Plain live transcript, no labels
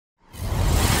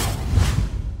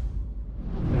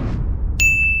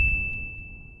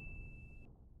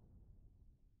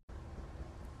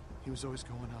was always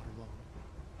going out alone.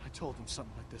 I told him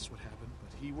something like this would happen,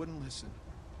 but he wouldn't listen.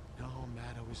 No,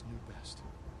 Matt always knew best.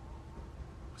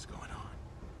 What's going on?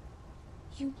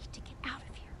 You need to get out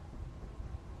of here.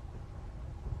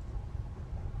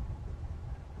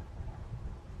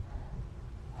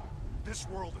 This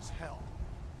world is hell.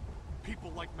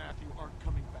 People like Matthew aren't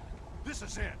coming back. This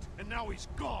is it, and now he's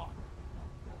gone.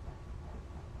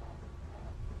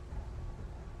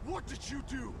 What did you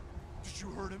do? Did you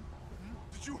hurt him? Hm?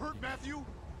 Did you hurt Matthew?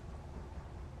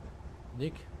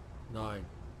 Nick? Nein.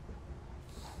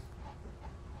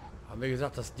 Haben wir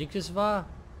gesagt, dass Nick es war?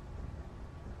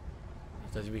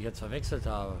 Nicht, dass ich mich jetzt verwechselt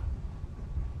habe.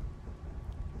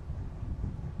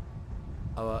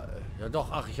 Aber, ja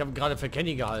doch, ach, ich habe ihn gerade für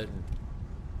Kenny gehalten.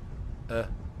 Okay,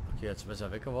 jetzt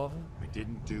besser weggeworfen. I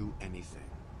didn't do anything.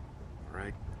 All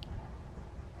right?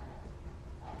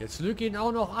 Jetzt lüg ihn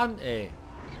auch noch an, ey.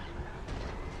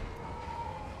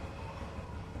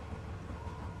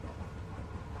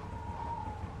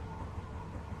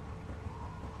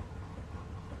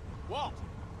 Walt,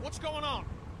 what's going on?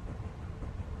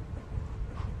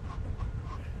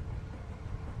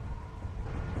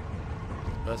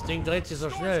 Das Ding dreht sich so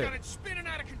Storm's schnell. got it spinning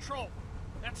out of control.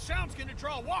 That sound's gonna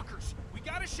draw walkers. We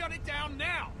gotta shut it down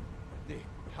now. Nick,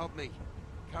 help me.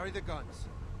 Carry the guns.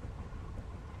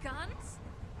 Guns?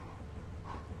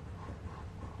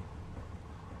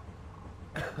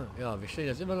 Ja, wir stehen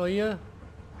jetzt immer noch hier.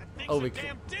 That thing's Oh, a we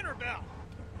damn dinner bell.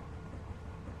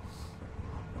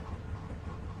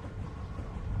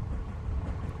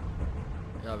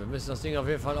 Ja, wir müssen das Ding auf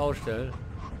jeden Fall ausstellen.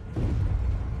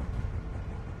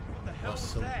 What the hell Was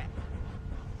was zum... that?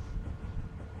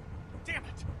 Damn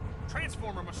it!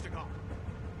 Transformer must have gone.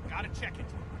 Gotta check it.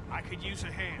 I could use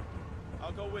a hand.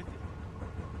 I'll go with you.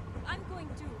 I'm going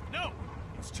to. No!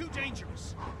 It's too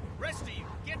dangerous. Rest of you,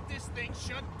 get this thing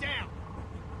shut down.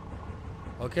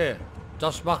 Okay,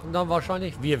 das machen dann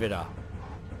wahrscheinlich wir wieder.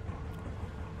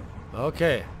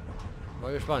 Okay,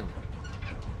 mal gespannt.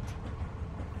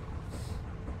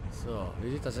 So,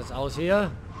 wie sieht das jetzt aus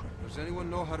hier? Does anyone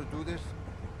know how to do this?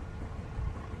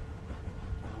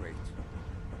 Great.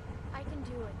 I can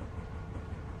do it.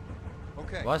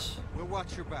 Okay. Was? We'll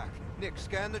watch your back. Nick,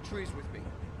 scan the trees with me.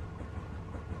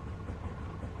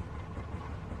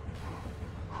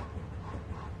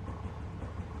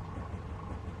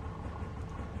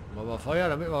 Machen wir Feuer,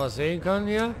 damit wir was sehen können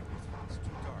hier. It's too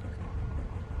dark.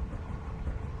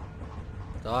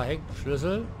 Da hängt ein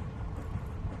Schlüssel.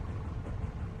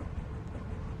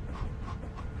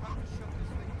 How to shut this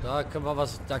thing down? Da können wir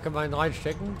was, da können wir ihn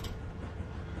reinstecken.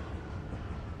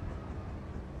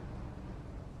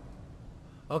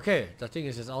 Okay, das Ding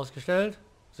ist jetzt ausgestellt.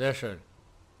 Sehr schön.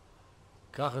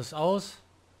 Krach ist aus.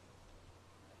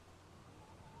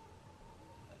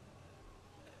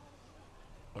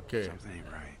 Okay. Something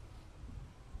ain't right.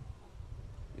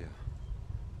 Yeah.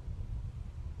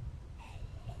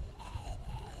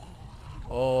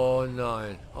 Oh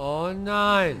nein. Oh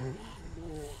nein.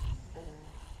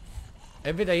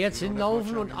 Entweder jetzt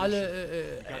hinlaufen und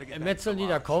alle metzeln, die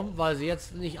da kommen, weil sie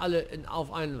jetzt nicht alle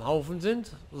auf einem Haufen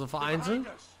sind, also vereinzelt.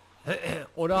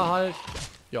 Oder halt,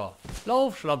 ja,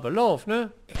 lauf, Schlampe, lauf,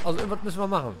 ne? Also irgendwas müssen wir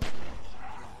machen.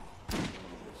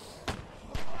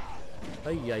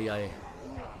 Eieiei.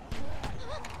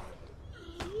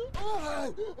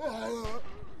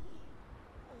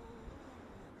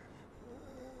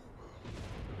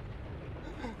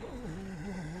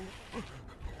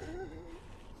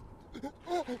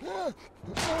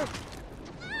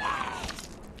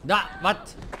 Na,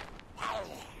 was?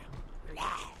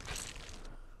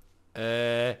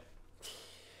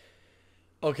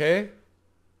 Okay.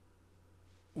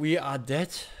 We are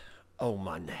dead. Oh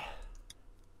Mann.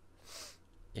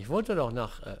 Ich wollte doch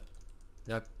nach...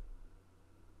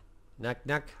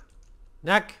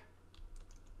 Nack.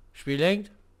 Spiel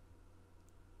lenkt.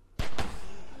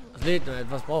 Es lädt noch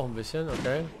etwas, braucht ein bisschen,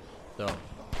 okay. So.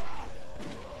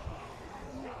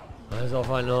 Also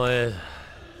auf ein neues.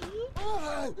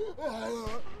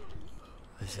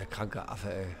 Das ist ja kranker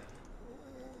Affe, ey.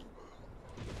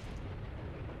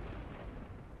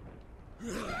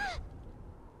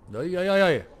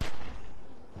 Eieiei.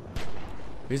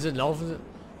 Wir sind laufen.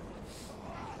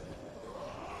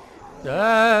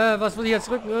 Was will ich jetzt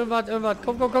drücken? Irgendwas.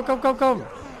 Komm.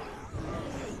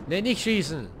 Ne, nicht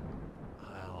schießen.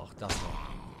 Auch das noch.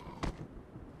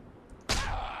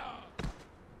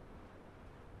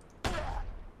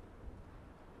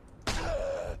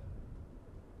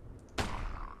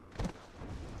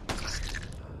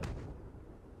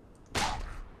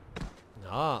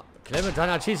 Ja,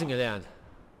 Clementine hat schießen gelernt.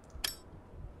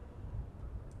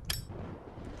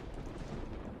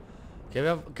 Okay,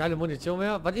 wir haben keine Munition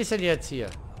mehr. Was ist denn jetzt hier?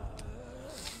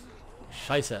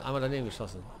 Scheiße, einmal daneben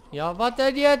geschossen. Ja, was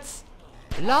denn jetzt?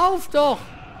 Lauf doch!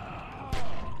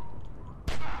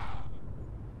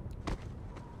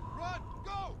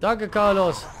 Danke,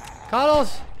 Carlos.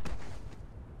 Carlos!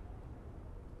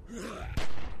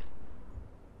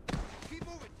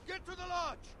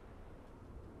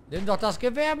 Nimm doch das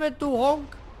Gewehr mit, du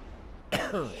Honk!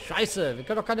 Scheiße, wir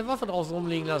können doch keine Waffe draußen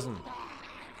rumliegen lassen.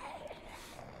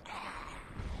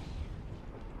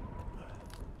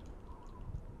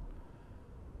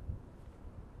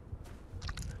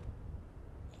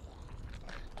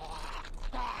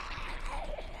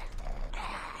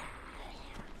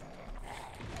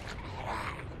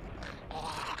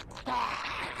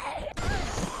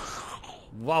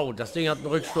 Wow, das Ding hat einen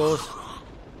Rückstoß.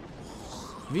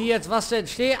 Wie jetzt? Was denn?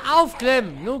 Steh auf,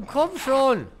 Clem! Nun komm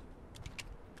schon!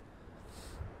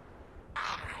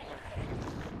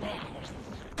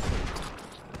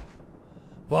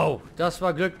 Wow, das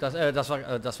war Glück. Das war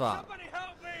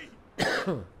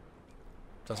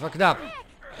knapp.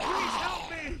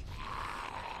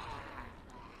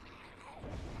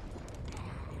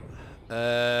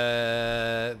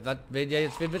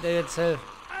 Wen wird er jetzt helfen?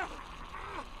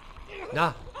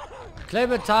 Na,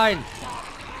 Clementine!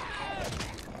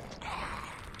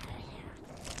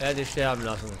 Er hat dich sterben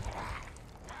lassen.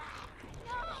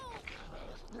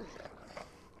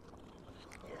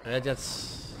 Er hat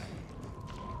jetzt...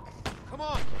 Come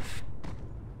on.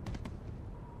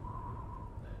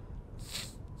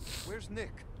 Where's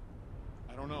Nick?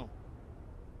 I don't know.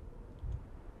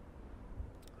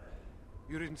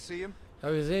 You didn't see him? Ich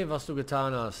habe gesehen, was du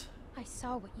getan hast. I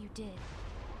saw what you did.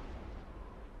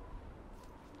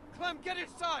 Clem, get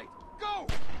inside! Go!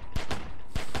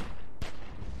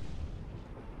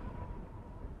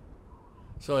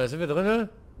 So, jetzt sind wir drinnen.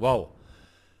 Wow.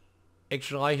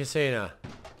 Actionreiche Szene.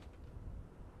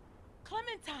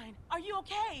 Clementine, are you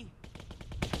okay?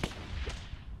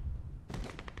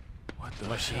 What the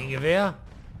Maschinengewehr.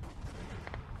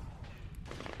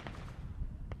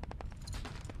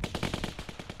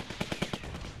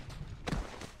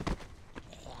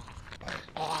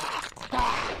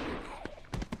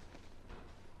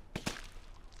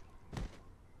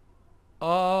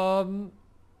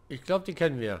 Ich glaube, die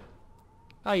kennen wir.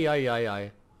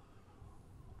 Ei.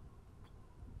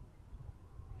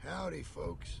 Howdy,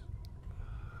 folks.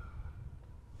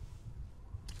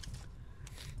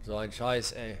 So ein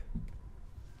Scheiß, ey.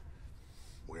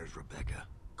 Where's Rebecca?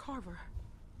 Carver.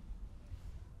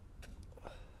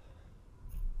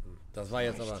 Das war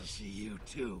jetzt Nice aber... to see you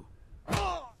too.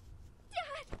 Dad!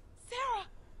 Sarah!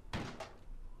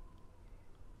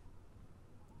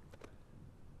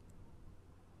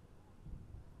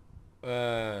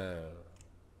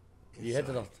 Die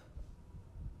hätte doch...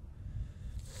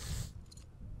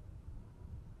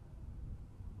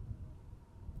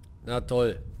 Na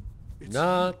toll.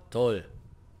 Na toll.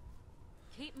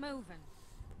 Keep moving.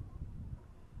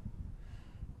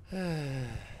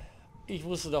 Ich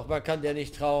wusste doch, man kann der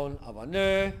nicht trauen, aber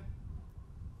nö.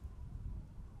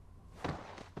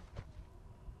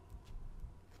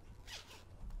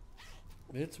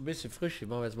 Jetzt ein bisschen frisch. Ich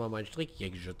mache jetzt mal mein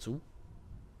Strickjäger zu.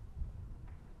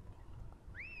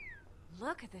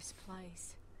 Look at this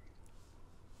place.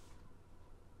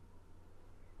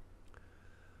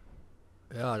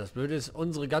 Ja, das Blöde ist,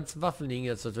 unsere ganzen Waffen liegen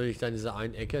jetzt natürlich da in dieser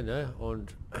einen Ecke, ne?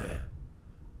 Und...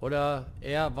 Oder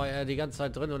war er die ganze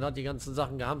Zeit drin und hat die ganzen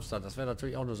Sachen gehamstert. Das wäre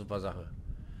natürlich auch eine super Sache.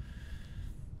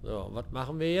 So, was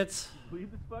machen wir jetzt?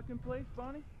 Leave this fucking place,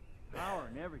 Bonnie? Power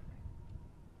and everything.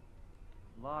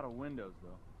 A lot of windows,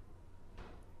 though.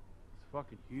 It's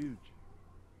fucking huge.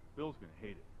 Bill's gonna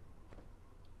hate it.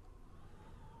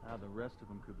 Now the rest of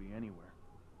them could be anywhere.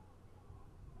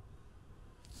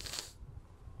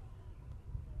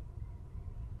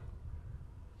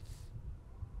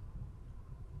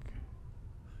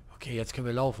 Okay, jetzt können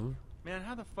wir laufen. Man,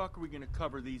 how the fuck are we gonna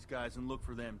cover these guys and look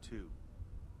for them too?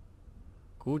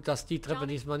 Gut, dass die Treppe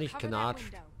Johnny, diesmal nicht cover that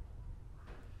knatscht. window.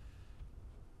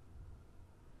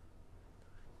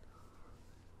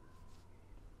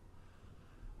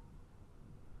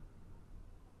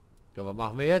 Ja, was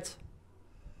machen wir jetzt?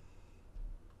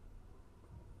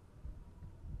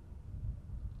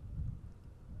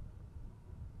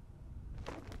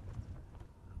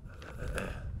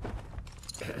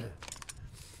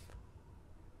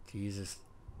 Dieses...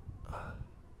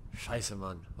 Scheiße,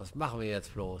 Mann. Was machen wir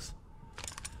jetzt bloß?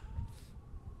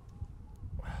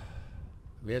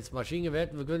 Wenn wir jetzt Maschinengewehr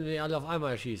hätten, wir können die alle auf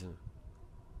einmal erschießen.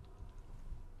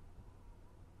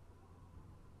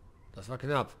 Das war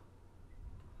knapp.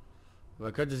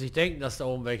 Man könnte sich denken, dass da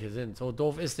oben welche sind. So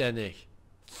doof ist der nicht.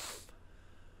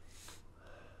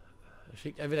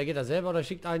 Schickt, entweder geht er selber oder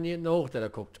schickt einen hier hoch, der da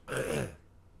guckt.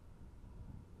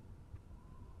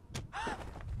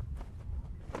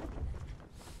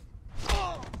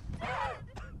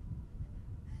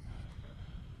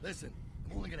 Listen,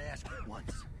 I'm only gonna ask you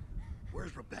once.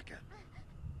 Where's Rebecca?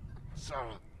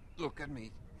 Sarah, look at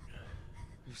me.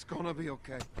 It's gonna be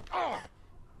okay.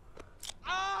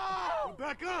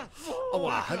 Rebecca!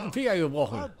 Aua, hat einen Finger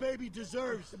gebrochen. Our baby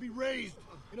deserves to be raised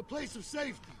in a place of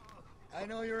safety. I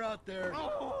know you're out there.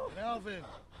 And Alvin,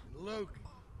 and Luke,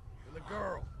 and the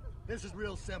girl. This is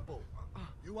real simple.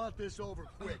 You want this over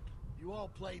quick. You all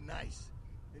play nice.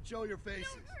 And show your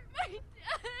faces. My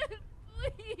dad,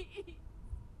 please.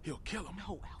 He'll kill him.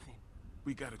 No, Alvin.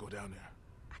 We gotta go down there.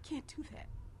 I can't do that.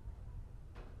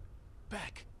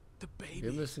 Back. The baby.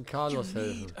 Wir müssen Carlos you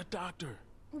need helfen. a doctor.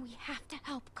 We have to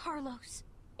help Carlos.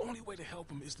 Only way to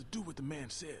help him is to do what the man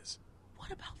says.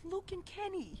 What about Luke and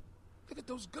Kenny? Look at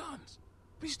those guns.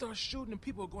 If we start shooting and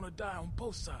people are gonna die on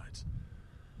both sides.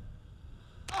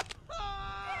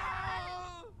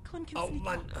 Clem can Oh, sneak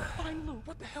Mann. out. Find Luke.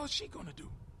 What the hell is she gonna do?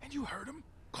 And you heard him.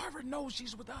 Carver knows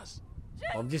she's with us.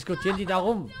 Warum diskutieren die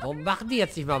darum? Warum machen die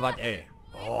jetzt nicht mal was, ey?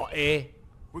 Oh, ey.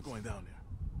 We're going down there.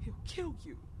 He'll kill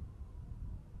you.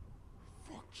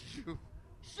 Fuck you.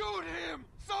 Shoot him!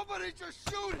 Somebody just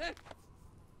shoot him!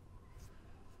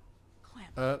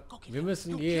 Clem, go get Wir him.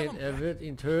 müssen Du gehen. kill him, Er wird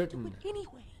ihn Do töten. it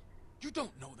anyway. You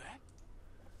don't know that.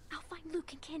 I'll find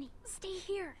Luke and Kenny. Stay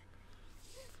here.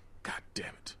 God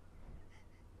damn it.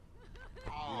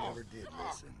 You never did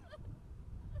listen.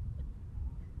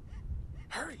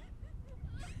 Hurry.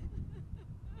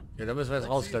 Ja, da müssen wir jetzt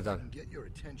Let's see if I rausklettern. can get your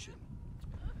attention.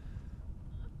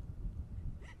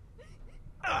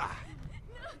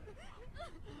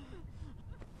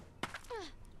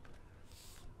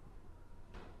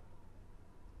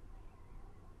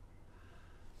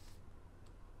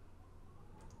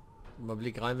 Mal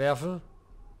Blick reinwerfen.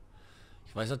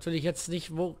 Ich weiß natürlich jetzt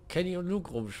nicht, wo Kenny und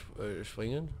Luke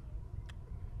rumspringen.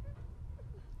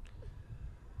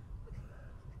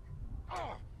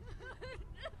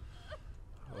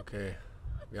 Okay,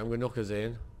 wir haben genug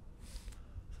gesehen.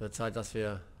 Es wird Zeit, dass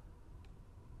wir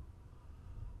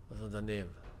was unternehmen.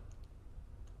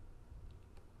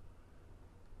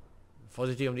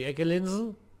 Vorsichtig um die Ecke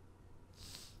linsen.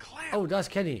 Clem. Oh, da ist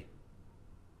Kenny.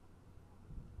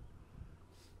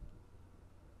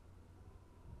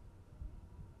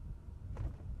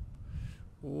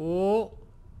 Oh.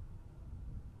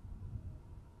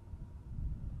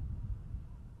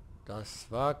 Das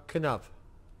war knapp.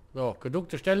 So,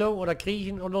 geduckte Stellung oder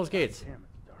kriechen und los geht's. Damn,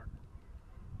 it's dark.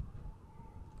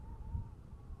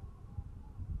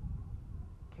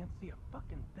 Can't see a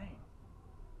fucking thing.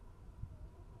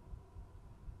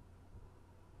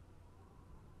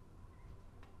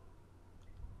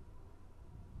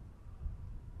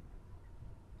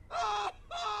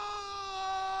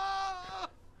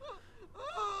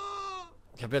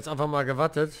 Ich habe jetzt einfach mal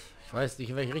gewartet. Ich weiß nicht,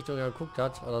 in welche Richtung er geguckt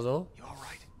hat oder so. You all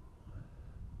right?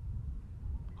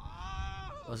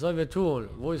 Was sollen wir tun?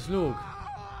 Wo ist Luke?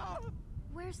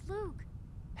 Where's Luke?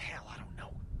 Hell, I don't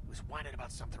know. He was whining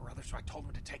about something or other, so I told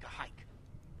him to take a hike.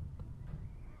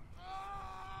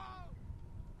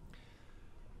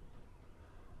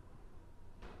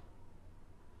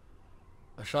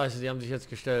 Ach, scheiße, die haben sich jetzt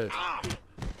gestellt.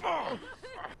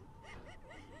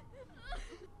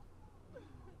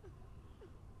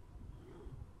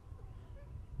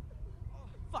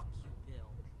 Fuck you, Bill.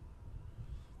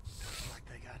 Looks like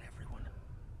they got everyone.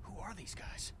 Who are these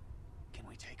guys? Can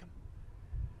we take them?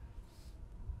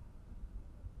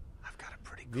 I've got a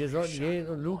pretty Wir clear sollten shot. gehen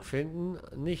und Luke finden.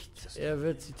 Nicht, er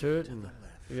wird sie töten.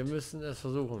 Wir müssen es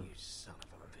versuchen. You son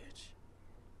of a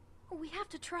bitch. We have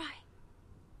to try.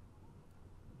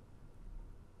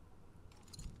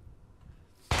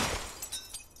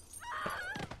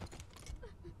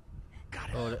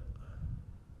 Got it.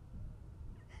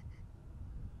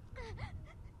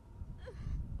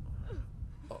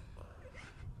 Oh,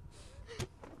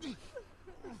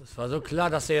 es war so klar,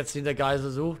 dass er jetzt in der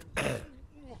Geisel sucht.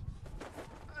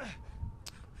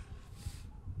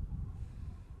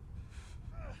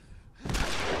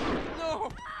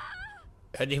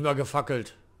 Er hat nicht mal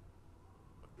gefackelt.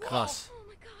 Krass. Oh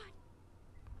my god.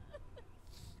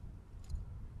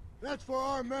 That's for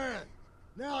our man.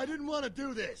 Now, I didn't want to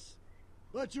do this,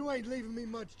 but you ain't leaving me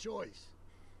much choice.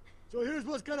 So here's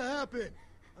what's gonna happen.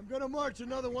 I'm gonna march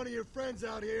another one of your friends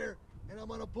out here, and I'm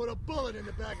gonna put a bullet in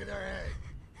the back of their head.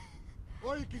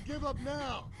 Or you can give up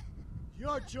now. It's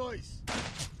your choice.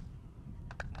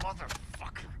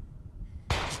 Motherfucker.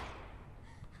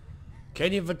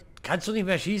 Kenny, kannst du nicht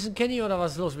mehr schießen, Kenny, oder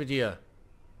was ist los mit dir?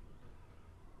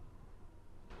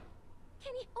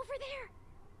 Kenny, over there.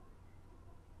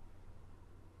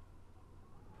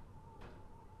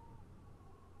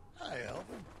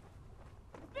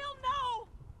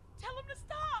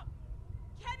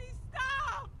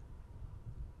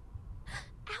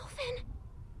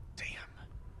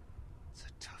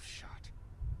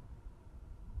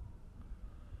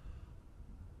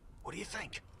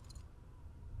 think?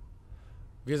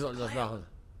 Wir sollten das machen.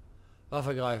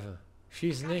 Waffe greifen.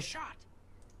 Schießen Got a nicht. shot.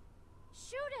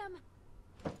 Shoot him!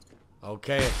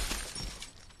 Okay.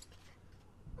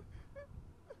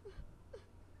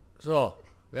 So.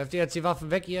 Werft ihr jetzt die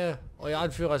Waffen weg, ihr? Euer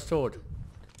Anführer ist tot.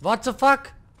 What the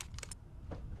fuck?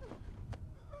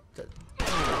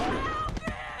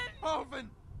 Alvin!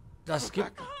 Das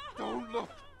gibt... Don't look!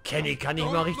 Kenny kann nicht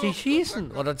mal richtig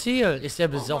schießen oder zielen. Ist der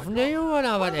besoffen, der Junge,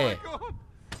 oder was, ey? God!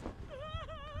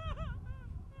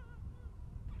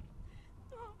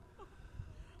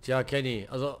 Tja, Kenny,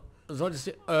 also solltest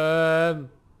du...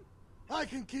 I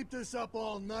can keep this up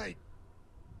all night.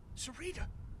 Sarita.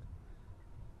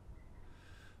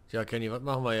 Tja, Kenny, was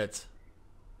machen wir jetzt?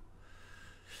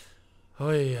 Ui,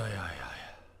 ui, ui, ui.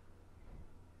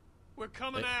 We're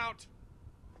coming out.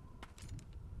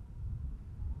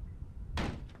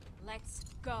 Let's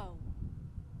go.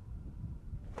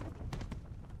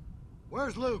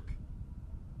 Where's Luke?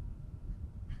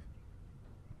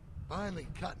 Finally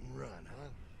cut and run, huh?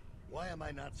 Why am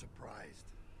I not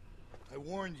surprised? I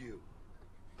warned you.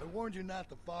 I warned you not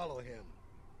to follow him.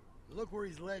 Look where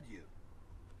he's led you.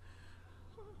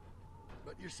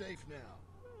 But you're safe now.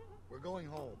 We're going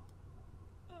home.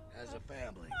 As a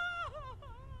family.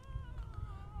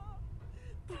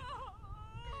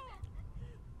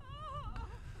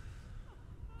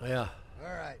 Naja.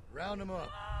 Alright, round him up.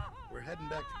 We're heading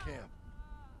back to camp.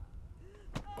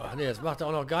 Ach nee, jetzt macht er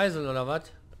auch noch Geiseln, oder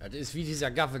was? Das ist wie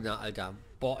dieser Governor, Alter.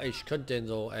 Boah, ich könnte den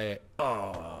so, ey.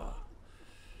 Oh.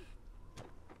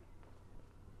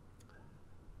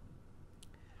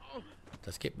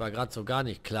 Das geht mal gerade so gar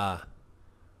nicht klar.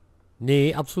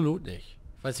 Nee, absolut nicht.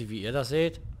 Ich weiß nicht, wie ihr das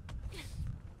seht.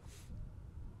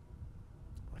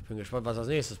 Ich bin gespannt, was als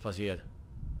nächstes passiert.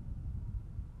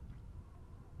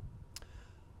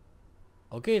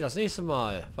 Okay, das nächste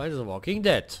Mal. Weiter so Walking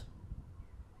Dead.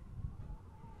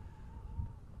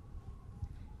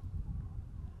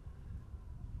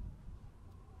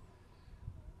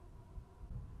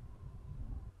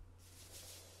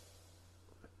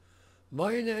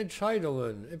 Meine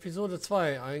Entscheidungen. Episode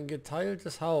 2. Ein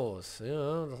geteiltes Haus.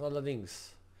 Ja, das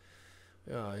allerdings.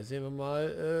 Ja, jetzt sehen wir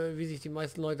mal, wie sich die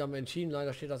meisten Leute haben entschieden.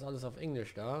 Leider steht das alles auf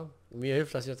Englisch da. Mir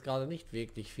hilft das jetzt gerade nicht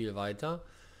wirklich viel weiter.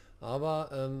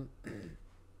 Aber,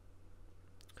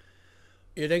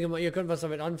 ihr denke mal, ihr könnt was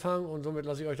damit anfangen und somit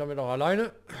lasse ich euch damit auch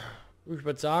alleine. Ich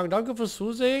würde sagen, danke fürs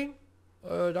Zusehen.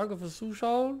 Danke fürs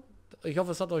Zuschauen. Ich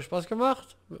hoffe, es hat euch Spaß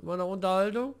gemacht mit meiner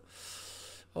Unterhaltung.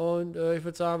 Und ich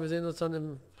würde sagen, wir sehen uns dann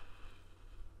im...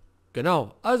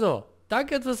 Genau. Also,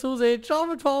 danke fürs Zusehen. Ciao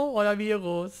mit V, euer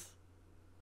Virus.